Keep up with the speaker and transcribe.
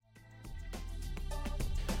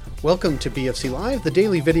Welcome to BFC Live, the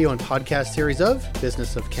daily video and podcast series of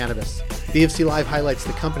Business of Cannabis. BFC Live highlights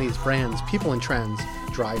the companies, brands, people, and trends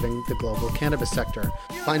driving the global cannabis sector.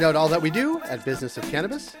 Find out all that we do at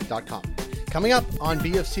businessofcannabis.com. Coming up on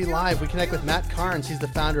BFC Live, we connect with Matt Carnes. He's the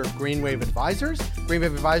founder of Greenwave Advisors.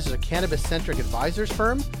 Greenwave Advisors is a cannabis-centric advisors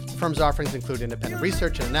firm. The firm's offerings include independent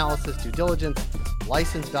research and analysis, due diligence,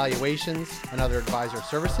 license valuations, and other advisor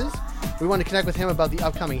services. We want to connect with him about the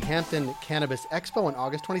upcoming Hampton Cannabis Expo on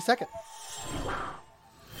August 22nd.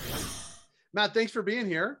 Matt, thanks for being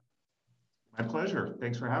here. My pleasure.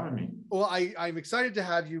 Thanks for having me. Well, I'm excited to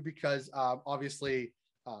have you because obviously,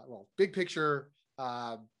 big picture,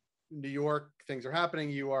 New York, things are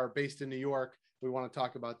happening. You are based in New York. We want to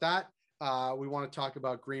talk about that. We want to talk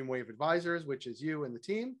about Greenwave Advisors, which is you and the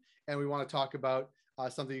team. And we want to talk about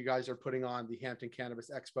something you guys are putting on, the Hampton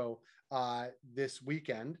Cannabis Expo this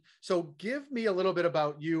weekend. So give me a little bit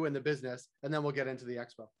about you and the business, and then we'll get into the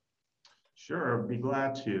expo. Sure, I'd be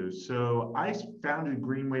glad to. So I founded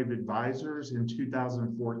Greenwave Advisors in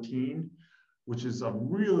 2014, which is a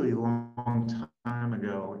really long time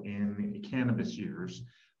ago in cannabis years.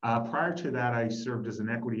 Prior to that, I served as an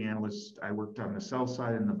equity analyst. I worked on the sell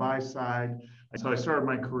side and the buy side. So I started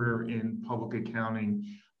my career in public accounting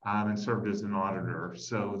and served as an auditor.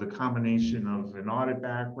 So the combination of an audit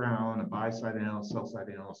background, a buy side analyst, sell side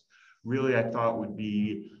analyst, really I thought would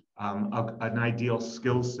be an ideal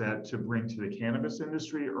skill set to bring to the cannabis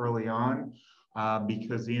industry early on,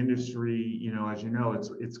 because the industry, as you know,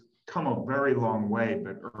 it's come a very long way,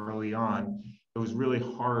 but early on, it was really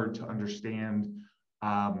hard to understand,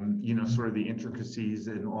 sort of the intricacies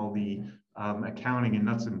and all the accounting and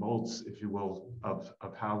nuts and bolts, if you will, of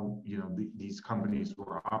how, these companies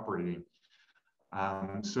were operating.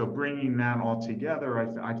 So bringing that all together,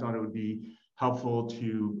 I thought it would be helpful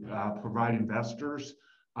to provide investors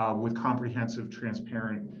with comprehensive,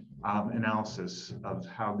 transparent analysis of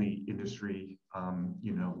how the industry,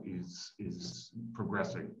 is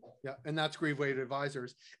progressing. Yeah, and that's Greenwave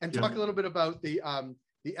Advisors. And talk a little bit about the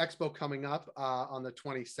expo coming up on the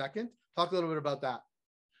 22nd. Talk a little bit about that.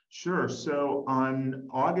 Sure. So on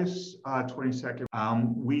August 22nd,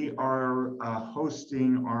 we are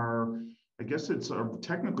hosting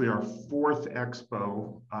technically our fourth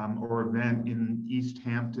expo or event in East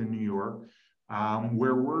Hampton, New York,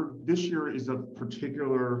 where this year is of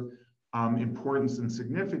particular importance and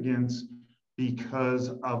significance because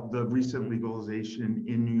of the recent legalization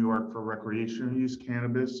in New York for recreational use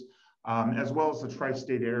cannabis, as well as the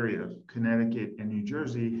tri-state area. Connecticut and New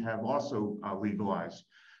Jersey have also legalized.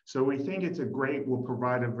 So we think will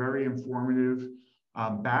provide a very informative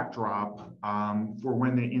backdrop for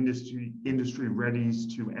when the industry readies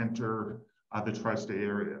to enter the tri-state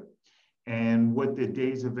area. And what the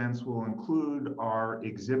day's events will include are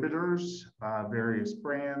exhibitors, various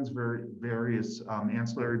brands, various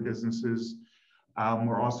ancillary businesses.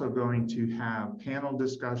 We're also going to have panel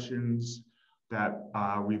discussions that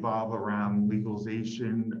revolve around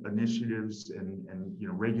legalization initiatives and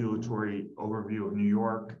regulatory overview of New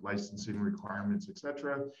York, licensing requirements, et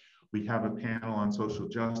cetera. We have a panel on social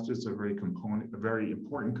justice, a very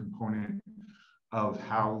important component of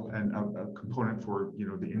how, and a component for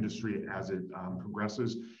the industry as it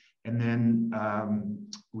progresses. And then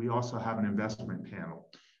we also have an investment panel,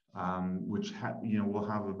 which we'll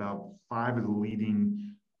have about 5 of the leading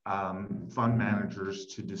fund managers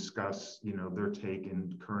to discuss, their take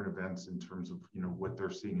in current events in terms of, what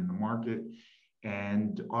they're seeing in the market.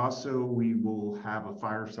 And also we will have a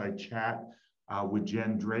fireside chat with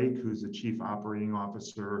Jen Drake, who's the Chief Operating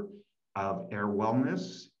Officer of Air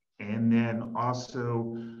Wellness. And then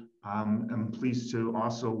also, I'm pleased to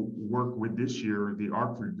also work with this year, the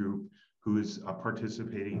Arcford Group, who is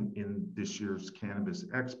participating in this year's Cannabis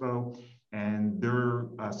Expo. And their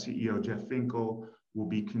CEO, Jeff Finkel, will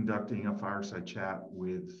be conducting a fireside chat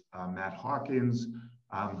with Matt Hawkins,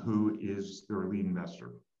 who is their lead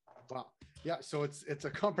investor. Wow. Yeah. So it's a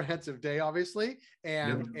comprehensive day, obviously.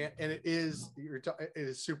 And it is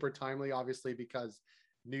super timely, obviously, because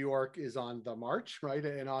New York is on the march, right?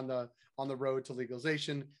 And on the road to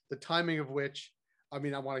legalization, the timing of which, I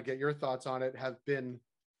want to get your thoughts on it, have been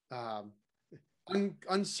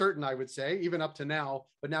uncertain, I would say, even up to now,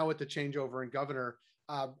 but now with the changeover in governor,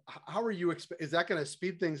 how are you, is that going to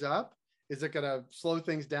speed things up? Is it going to slow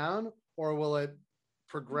things down, or will it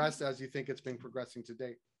progress as you think it's been progressing to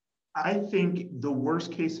date? I think the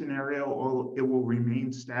worst case scenario, it will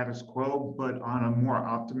remain status quo, but on a more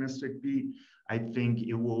optimistic beat, I think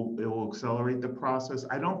it will accelerate the process.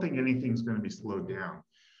 I don't think anything's going to be slowed down.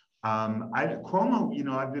 Cuomo,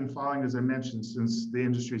 I've been following, as I mentioned, since the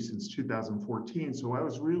industry since 2014. So I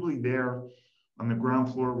was really there on the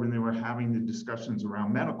ground floor when they were having the discussions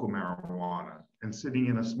around medical marijuana and sitting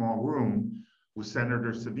in a small room with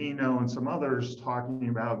Senator Savino and some others talking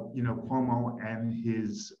about, Cuomo and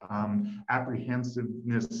his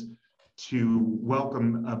apprehensiveness to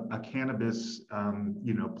welcome a cannabis,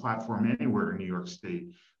 platform anywhere in New York State.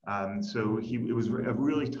 So it was a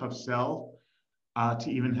really tough sell to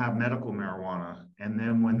even have medical marijuana. And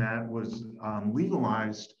then when that was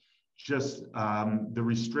legalized, just the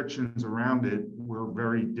restrictions around it were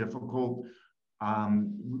very difficult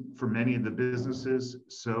for many of the businesses.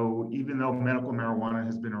 So even though medical marijuana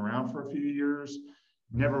has been around for a few years,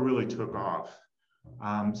 never really took off.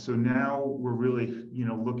 So now we're really,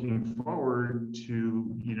 looking forward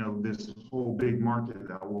to, this whole big market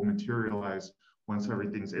that will materialize once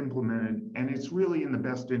everything's implemented. And it's really in the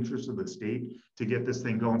best interest of the state to get this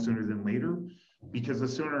thing going sooner than later, because the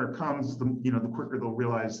sooner it comes, the quicker they'll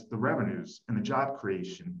realize the revenues and the job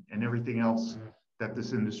creation and everything else that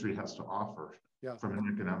this industry has to offer. Yeah. From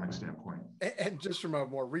an economic standpoint. And just from a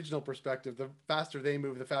more regional perspective, the faster they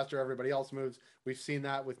move, the faster everybody else moves. We've seen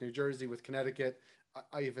that with New Jersey, with Connecticut.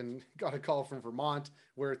 I even got a call from Vermont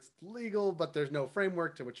where it's legal, but there's no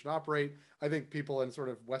framework to which to operate. I think people in sort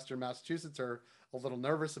of Western Massachusetts are a little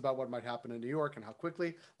nervous about what might happen in New York and how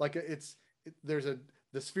quickly. Like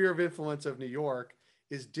the sphere of influence of New York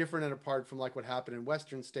is different and apart from like what happened in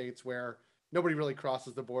Western states where nobody really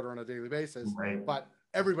crosses the border on a daily basis, right. But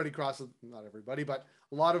everybody crosses, not everybody, but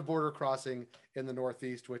a lot of border crossing in the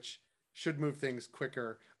Northeast, which should move things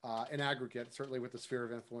quicker in aggregate, certainly with the sphere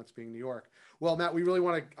of influence being New York. Well, Matt, we really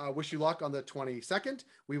want to wish you luck on the 22nd.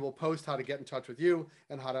 We will post how to get in touch with you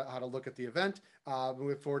and how to look at the event. We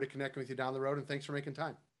look forward to connecting with you down the road, and thanks for making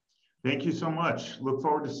time. Thank you so much. Look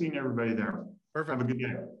forward to seeing everybody there. Perfect. Have a good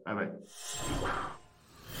day. Bye-bye.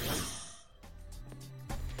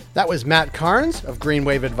 That was Matt Carnes of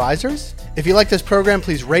Greenwave Advisors. If you like this program,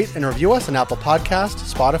 please rate and review us on Apple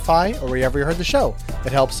Podcasts, Spotify, or wherever you heard the show.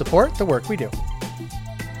 It helps support the work we do.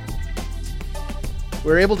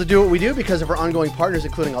 We're able to do what we do because of our ongoing partners,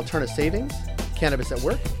 including Alterna Savings, Cannabis at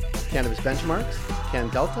Work, Cannabis Benchmarks,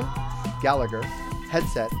 CanDelta, Gallagher,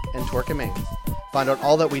 Headset, and Torque & Mains. Find out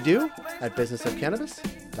all that we do at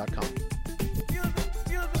businessofcannabis.com.